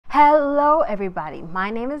Hello everybody, my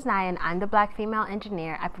name is Naya and I'm the Black female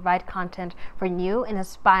engineer. I provide content for new and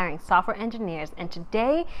aspiring software engineers, and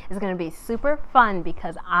today is going to be super fun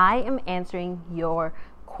because I am answering your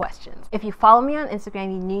questions. If you follow me on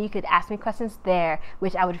Instagram, you knew you could ask me questions there,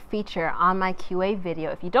 which I would feature on my QA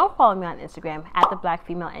video. If you don't follow me on Instagram, at the Black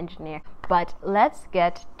female engineer. But let's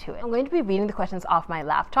get to it. I'm going to be reading the questions off my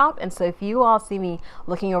laptop, and so if you all see me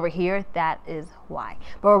looking over here, that is why.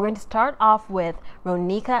 But we're going to start off with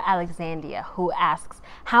Ronika Alexandria, who asks,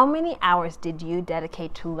 how many hours did you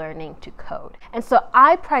dedicate to learning to code? And so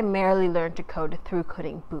I primarily learned to code through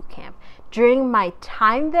Coding Bootcamp. During my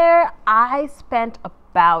time there, I spent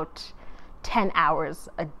about 10 hours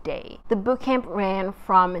a day. The bootcamp ran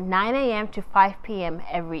from 9 a.m. to 5 p.m.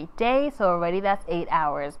 every day, so already that's 8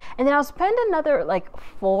 hours. And then I'll spend another like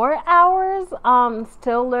 4 hours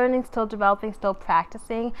still learning, still developing, still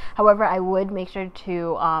practicing. However, I would make sure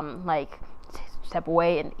to step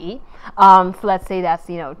away and eat. So let's say that's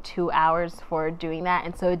 2 hours for doing that,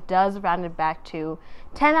 and so it does round it back to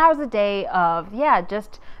 10 hours a day of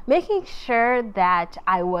just making sure that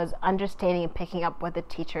I was understanding and picking up what the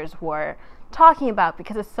teachers were talking about,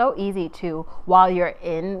 because it's so easy to, while you're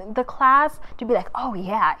in the class, to be like, oh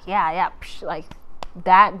yeah, like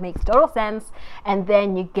that makes total sense, and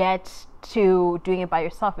then you get to doing it by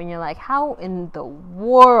yourself and you're like, how in the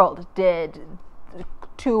world did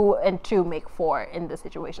 2 and 2 make 4 in this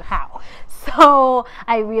situation? How? So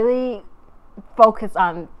I really focus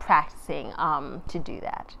on practicing to do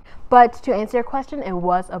that. But to answer your question, it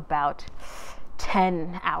was about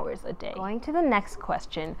 10 hours a day. Going to the next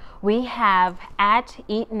question, we have at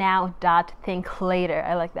eatnow.thinklater.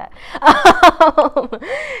 I like that.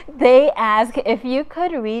 They ask, if you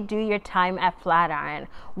could redo your time at Flatiron,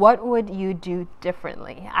 what would you do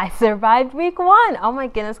differently? I survived week 1. Oh my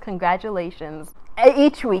goodness, congratulations.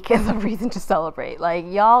 Each week is a reason to celebrate. Like,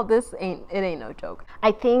 y'all, it ain't no joke.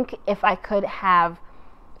 I think if I could have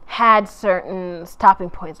had certain stopping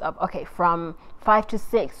points of, okay, from 5 to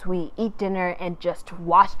 6 we eat dinner and just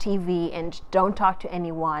watch TV and don't talk to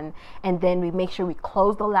anyone, and then we make sure we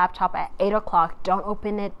close the laptop at 8 o'clock, don't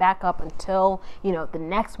open it back up until the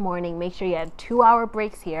next morning, make sure you had 2-hour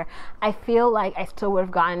breaks here. I feel like I still would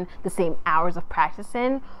have gotten the same hours of practice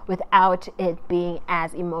in without it being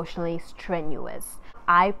as emotionally strenuous.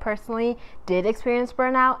 I personally did experience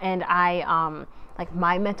burnout, and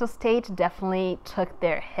my mental state definitely took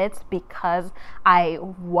their hits because I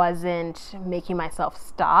wasn't making myself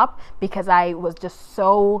stop, because I was just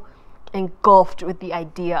so engulfed with the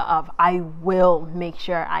idea of, I will make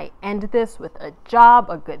sure I end this with a job,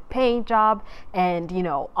 a good paying job, and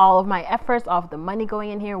all of my efforts, all of the money going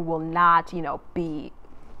in here will not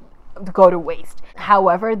go to waste.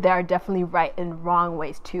 However, there are definitely right and wrong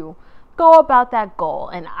ways to go about that goal,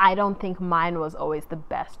 and I don't think mine was always the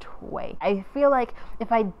best way. I feel like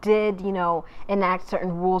if I did enact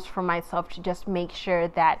certain rules for myself to just make sure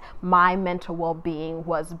that my mental well-being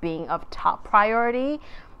was being of top priority,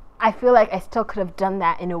 I feel like I still could have done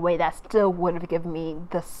that in a way that still would have given me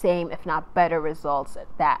the same, if not better, results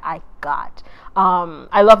that I got.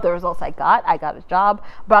 I love the results I got. I got a job,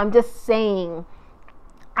 but I'm just saying,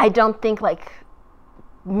 I don't think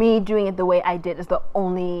me doing it the way I did is the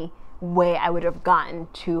only way I would have gotten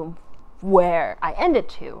to where I ended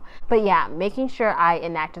to. But yeah, making sure I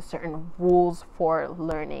enacted certain rules for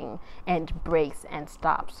learning and breaks and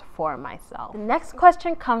stops for myself. The next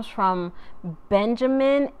question comes from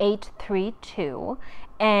Benjamin832,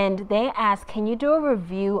 and they ask, can you do a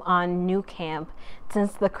review on Nou Camp,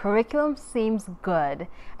 since the curriculum seems good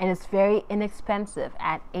and it's very inexpensive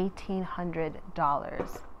at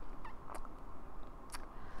 $1,800?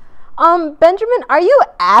 Benjamin, are you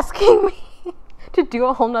asking me to do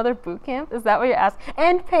a whole nother boot camp? Is that what you're asking?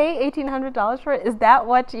 And pay $1,800 for it? Is that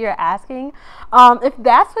what you're asking? If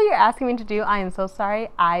that's what you're asking me to do, I am so sorry.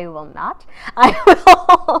 I will not.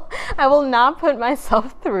 I will not put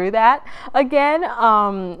myself through that again.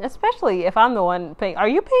 Especially if I'm the one paying. Are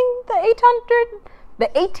you paying the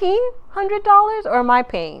 $1,800, or am I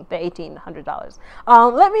paying the $1,800?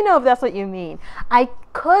 Let me know if that's what you mean. I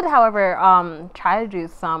could, however, try to do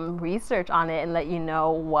some research on it and let you know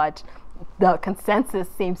what the consensus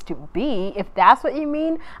seems to be. If that's what you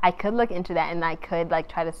mean, I could look into that, and I could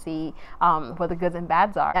try to see what the goods and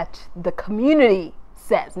bads are that the community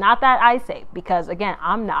says, not that I say, because again,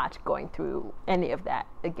 I'm not going through any of that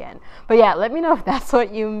again. But yeah, let me know if that's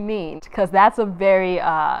what you mean, because that's a very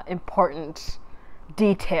important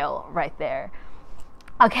detail right there.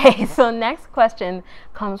 Okay, so next question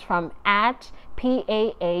comes from at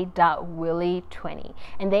paa.willy20,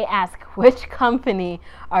 and they ask, which company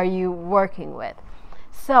are you working with?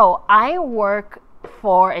 So I work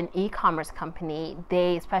for an e-commerce company.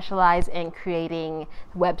 They specialize in creating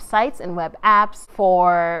websites and web apps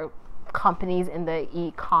for companies in the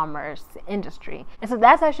e-commerce industry. And so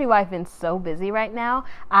that's actually why I've been so busy right now.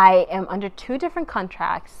 I am under 2 different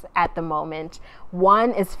contracts at the moment.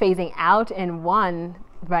 One is phasing out, and one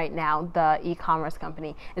right now, the e-commerce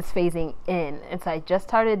company, is phasing in. And so I just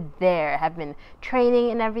started there, have been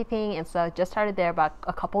training and everything, and so I just started there about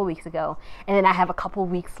a couple of weeks ago, and then I have a couple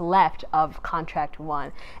of weeks left of contract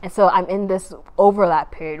 1. And so I'm in this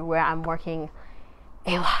overlap period where I'm working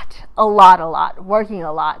working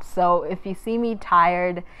a lot. So if you see me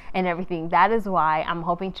tired and everything, that is why. I'm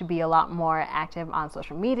hoping to be a lot more active on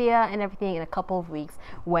social media and everything in a couple of weeks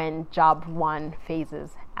when job 1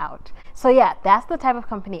 phases out. So yeah, that's the type of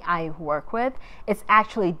company I work with. It's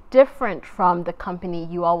actually different from the company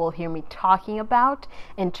you all will hear me talking about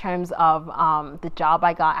in terms of the job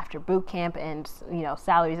I got after boot camp and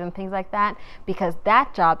salaries and things like that, because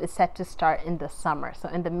that job is set to start in the summer. So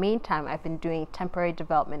in the meantime, I've been doing temporary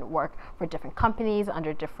development work for different companies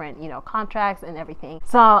under different contracts and everything.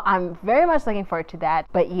 So I'm very much looking forward to that.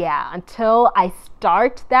 But yeah, until I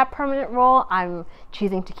start that permanent role, I'm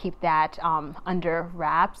choosing to keep that under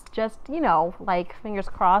wraps. Just like fingers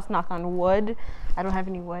crossed, knock on wood. I don't have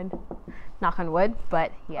any wood, knock on wood,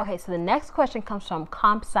 but yeah. Okay, so the next question comes from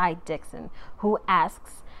Compsci Dixon, who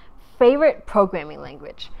asks, favorite programming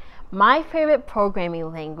language. My favorite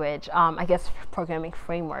programming language, programming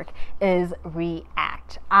framework, is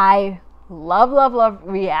React. I love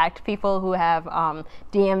React. People who have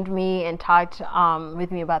DM'd me and talked with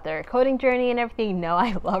me about their coding journey and everything know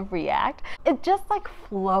I love React. It just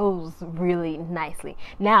flows really nicely.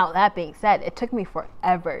 Now, that being said, it took me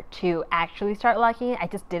forever to actually start liking it. I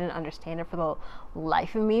just didn't understand it for the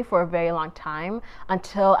life of me for a very long time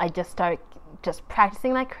until I just started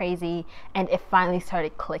practicing like crazy, and it finally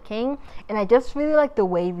started clicking. And I just really like the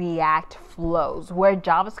way React flows, where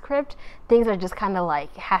JavaScript, things are just kind of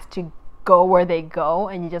has to go where they go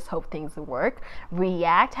and you just hope things work.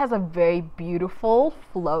 React has a very beautiful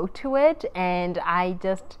flow to it, and I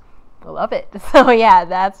just love it. So yeah,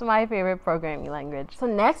 that's my favorite programming language. So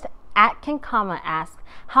next, @Kinkama asks,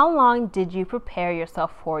 how long did you prepare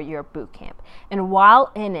yourself for your bootcamp? And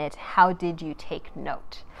while in it, how did you take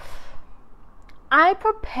note? I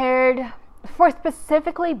prepared, for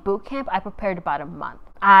specifically bootcamp, I prepared about a month.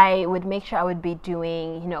 I would make sure I would be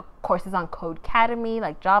doing, courses on Codecademy,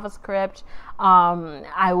 like JavaScript.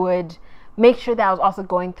 I would make sure that I was also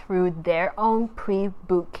going through their own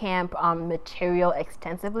pre-bootcamp material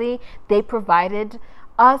extensively. They provided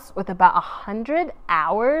us with about 100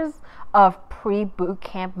 hours of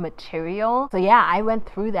pre-bootcamp material. So yeah, I went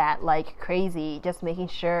through that like crazy, just making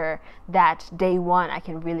sure that day 1 I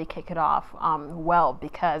can really kick it off well,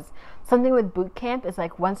 because something with bootcamp is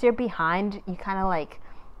once you're behind, you kind of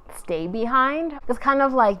stay behind. It's kind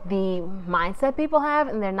of the mindset people have,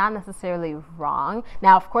 and they're not necessarily wrong.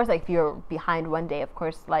 Now, of course, if you're behind one day, of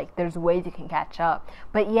course, there's ways you can catch up.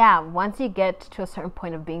 But yeah, once you get to a certain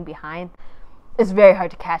point of being behind, it's very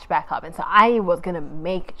hard to catch back up. And so I was gonna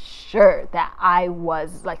make sure that I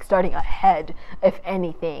was starting ahead, if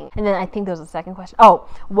anything. And then I think there was a second question. Oh,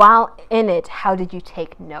 while in it, how did you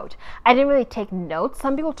take note? I didn't really take notes.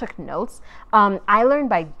 Some people took notes. I learned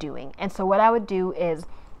by doing. And so what I would do is,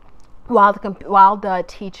 while the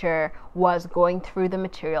teacher was going through the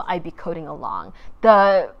material, I'd be coding along.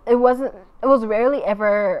 It was rarely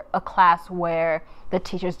ever a class where the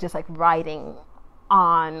teacher's just writing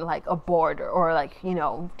on a board or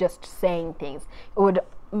just saying things. It would,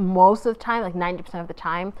 most of the time, 90% of the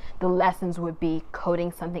time, the lessons would be coding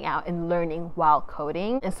something out and learning while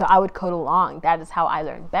coding. And so I would code along. That is how I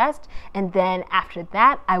learned best. And then after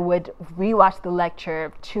that, I would rewatch the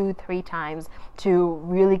lecture 2-3 times to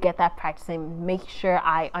really get that practice and make sure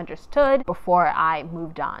I understood before I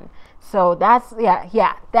moved on. So that's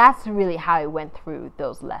really how I went through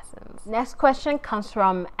those lessons. Next question comes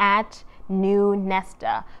from @New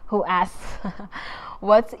Nesta, who asks,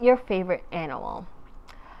 what's your favorite animal?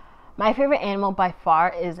 My favorite animal by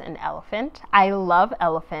far is an elephant. I love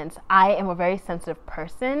elephants. I am a very sensitive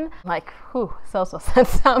person. So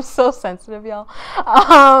sensitive. I'm so sensitive, y'all.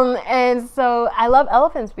 And so I love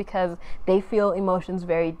elephants because they feel emotions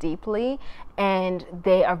very deeply, and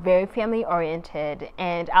they are very family oriented.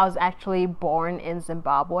 And I was actually born in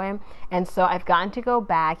Zimbabwe, and so I've gotten to go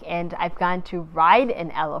back and I've gotten to ride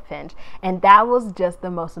an elephant, and that was just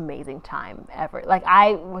the most amazing time ever.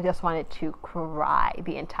 I just wanted to cry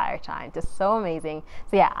the entire time. Just so amazing.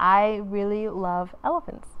 So yeah, I really love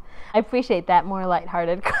elephants. I appreciate that more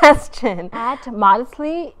lighthearted question. At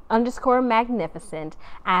modestly_magnificent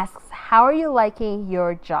asks, how are you liking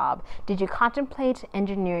your job? Did you contemplate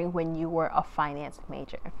engineering when you were a finance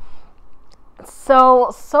major?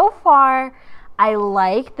 So far, I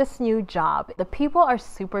like this new job. The people are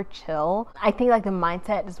super chill. I think like the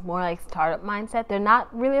mindset is more like startup mindset. They're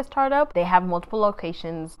not really a startup. They have multiple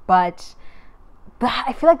locations, but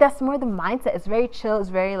I feel like that's more the mindset. It's very chill. It's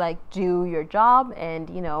very like, do your job and,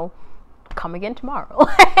 you know, come again tomorrow.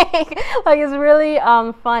 like it's really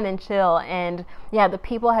fun and chill. And yeah, the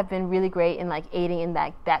people have been really great in like aiding in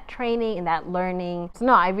that training and that learning. So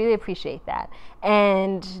no, I really appreciate that.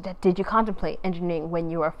 And did you contemplate engineering when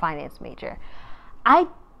you were a finance major? I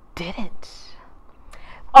didn't.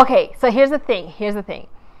 Okay, so here's the thing.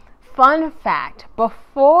 Fun fact,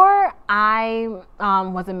 before I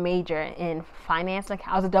was a major in finance, I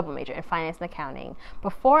was a double major in finance and accounting.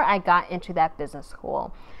 Before I got into that business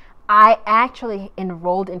school, I actually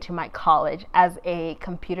enrolled into my college as a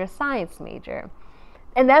computer science major.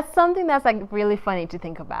 And that's something that's like really funny to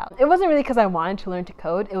think about. It wasn't really because I wanted to learn to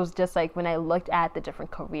code. It was just like when I looked at the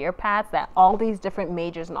different career paths that all these different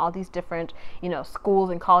majors and all these different, you know, schools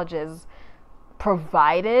and colleges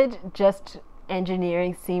provided, just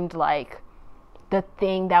engineering seemed like the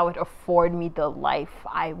thing that would afford me the life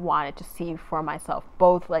I wanted to see for myself,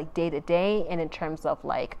 both like day to day and in terms of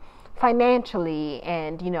like financially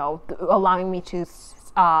and, you know, allowing me to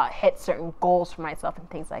hit certain goals for myself and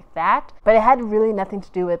things like that. But it had really nothing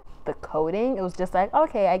to do with the coding. It was just like,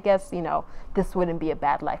 okay, I guess, you know, this wouldn't be a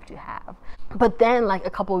bad life to have. But then like a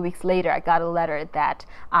couple of weeks later, I got a letter that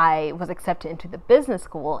I was accepted into the business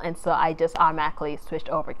school. And so I just automatically switched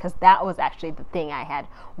over because that was actually the thing I had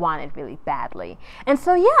wanted really badly. And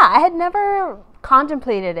so, yeah, I had never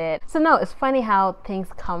contemplated it. So no, it's funny how things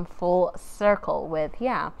come full circle with,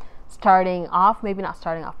 yeah, starting off, maybe not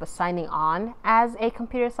starting off, but signing on as a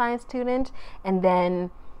computer science student, and then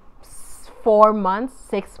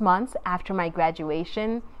 6 months after my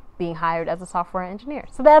graduation, being hired as a software engineer.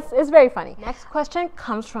 So it's very funny. Next question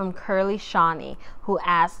comes from Curly Shawnee, who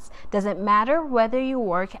asks, does it matter whether you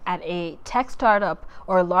work at a tech startup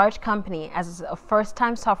or a large company as a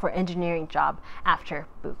first-time software engineering job after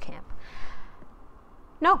bootcamp?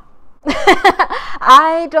 No.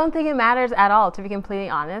 I don't think it matters at all, to be completely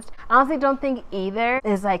honest. I honestly don't think either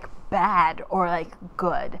is like bad or like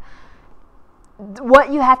good.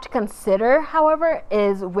 What you have to consider, however,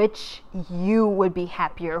 is which you would be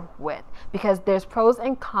happier with, because there's pros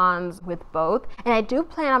and cons with both. And I do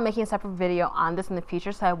plan on making a separate video on this in the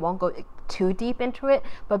future, so I won't go too deep into it.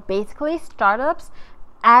 But basically, startups,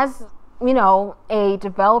 as you know, a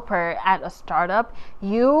developer at a startup,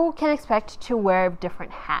 you can expect to wear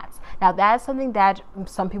different hats. Now, that is something that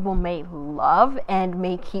some people may love and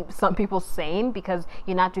may keep some people sane, because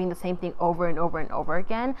you're not doing the same thing over and over and over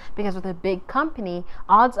again. Because with a big company,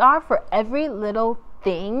 odds are for every little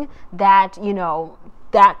thing that, you know,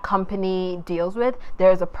 that company deals with,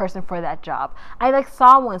 there's a person for that job. I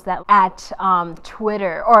saw once that at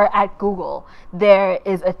Twitter or at Google, there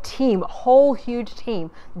is a team, a whole huge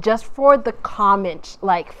team, just for the comment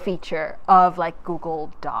feature of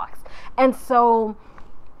Google Docs. And so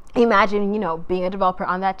imagine, being a developer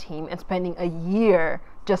on that team and spending a year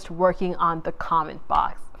just working on the comment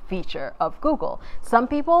box feature of Google. Some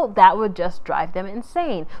people, that would just drive them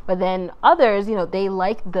insane, but then others, they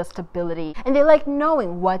like the stability and they like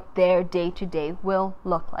knowing what their day-to-day will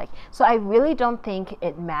look like. So I really don't think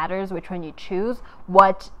it matters which one you choose.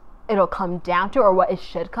 What it'll come down to, or what it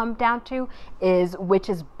should come down to, is which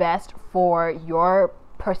is best for your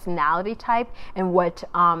personality type and what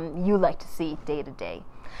you like to see day to day.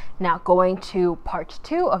 Now, going to part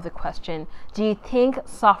 2 of the question, do you think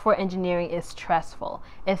software engineering is stressful?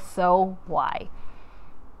 If so, why?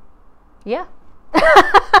 Yeah.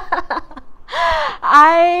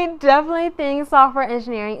 I definitely think software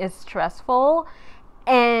engineering is stressful.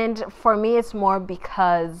 And for me, it's more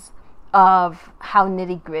because of how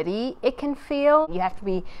nitty-gritty it can feel. You have to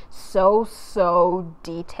be so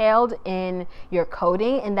detailed in your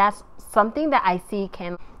coding, and that's something that I see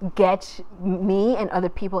can get me and other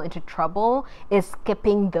people into trouble, is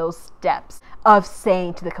skipping those steps of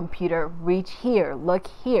saying to the computer, reach here, look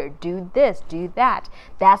here, do this, do that.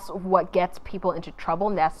 That's what gets people into trouble,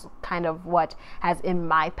 and that's kind of what has, in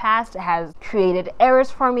my past, has created errors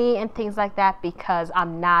for me and things like that, because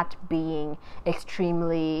I'm not being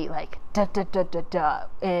extremely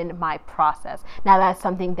in my process. Now, that's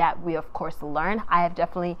something that we of course learn. I have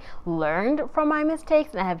definitely learned from my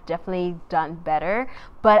mistakes, and I have definitely done better,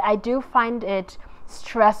 but I do find it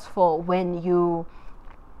stressful when you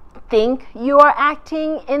think you are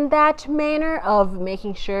acting in that manner of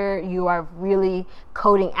making sure you are really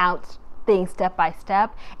coding out things step by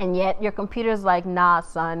step, and yet your computer's like, nah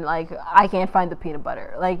son, like I can't find the peanut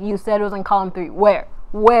butter, like you said it was in column 3,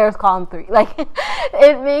 where's column 3? Like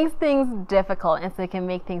it makes things difficult, and so it can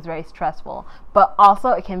make things very stressful, but also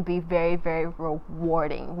it can be very, very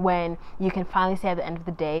rewarding when you can finally say at the end of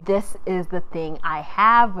the day, this is the thing I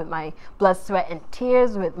have, with my blood, sweat, and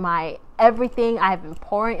tears, with my everything I've been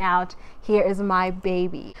pouring out, here is my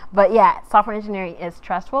baby. But yeah, software engineering is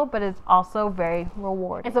stressful, but it's also very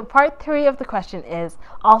rewarding. And so part 3 of the question is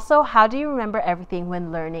also, how do you remember everything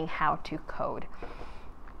when learning how to code?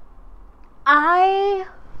 I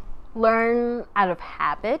learn out of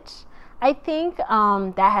habit. I think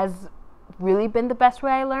that has really been the best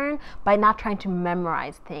way I learn, by not trying to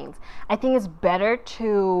memorize things. I think it's better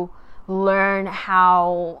to learn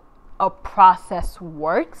how a process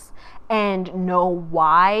works and know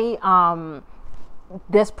why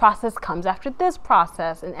this process comes after this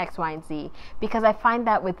process and X, Y, and Z. Because I find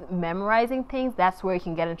that with memorizing things, that's where you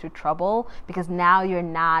can get into trouble, because now you're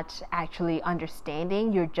not actually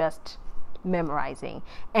understanding, you're just memorizing.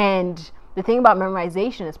 And the thing about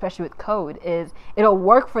memorization, especially with code, is it'll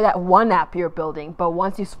work for that one app you're building, but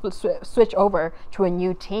once you switch over to a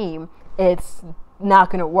new team, it's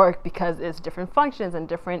not going to work, because it's different functions and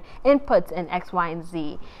different inputs and X, Y, and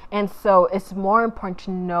Z. And so it's more important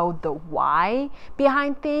to know the why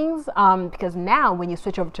behind things, because now when you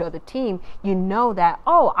switch over to other team, you know that,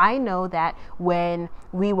 oh, I know that when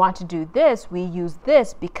we want to do this, we use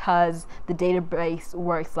this because the database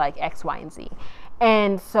works like X, Y, and Z.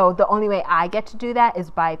 And so the only way I get to do that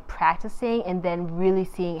is by practicing and then really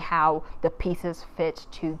seeing how the pieces fit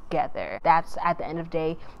together. That's, at the end of the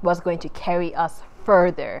day, what's going to carry us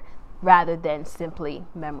further, rather than simply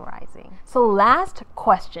memorizing. So last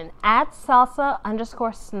question, @salsa_snob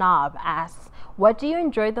asks, what do you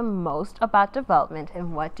enjoy the most about development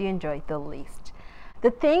and what do you enjoy the least?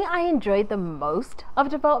 The thing I enjoy the most of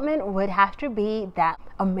development would have to be that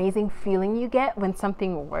amazing feeling you get when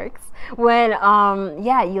something works. When,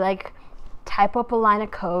 you like type up a line of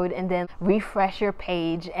code and then refresh your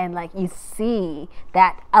page and like you see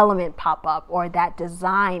that element pop up or that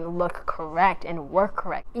design look correct and work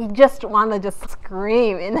correct. You just want to just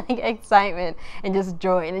scream in like excitement and just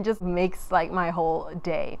joy, and it just makes like my whole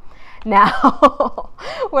day. Now,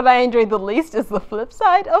 what I enjoy the least is the flip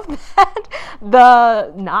side of that,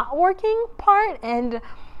 the not working part, and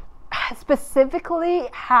specifically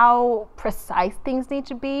how precise things need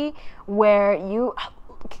to be, where you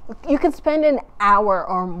can spend an hour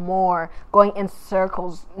or more going in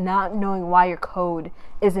circles not knowing why your code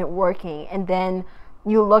isn't working, and then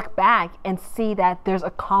you look back and see that there's a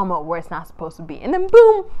comma where it's not supposed to be, and then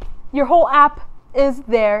boom, your whole app is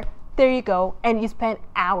there you go, and you spent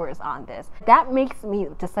hours on this. That makes me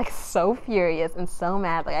just like so furious and so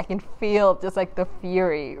mad. Like I can feel just like the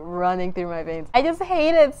fury running through my veins. I just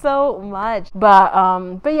hate it so much. But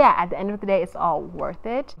yeah, at the end of the day, it's all worth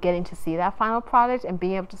it. Getting to see that final product and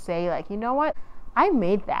being able to say like, you know what? I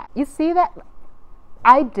made that. You see that?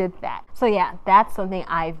 I did that. So yeah, that's something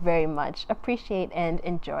I very much appreciate and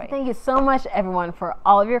enjoy. Thank you so much everyone for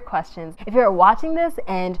all of your questions. If you're watching this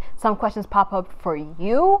and some questions pop up for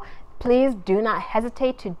you, please do not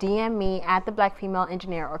hesitate to DM me at the BlackFemale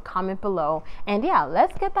Engineer or comment below. And yeah,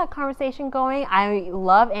 let's get that conversation going. I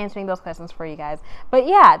love answering those questions for you guys. But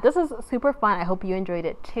yeah, this is super fun. I hope you enjoyed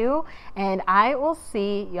it too. And I will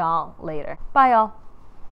see y'all later. Bye y'all.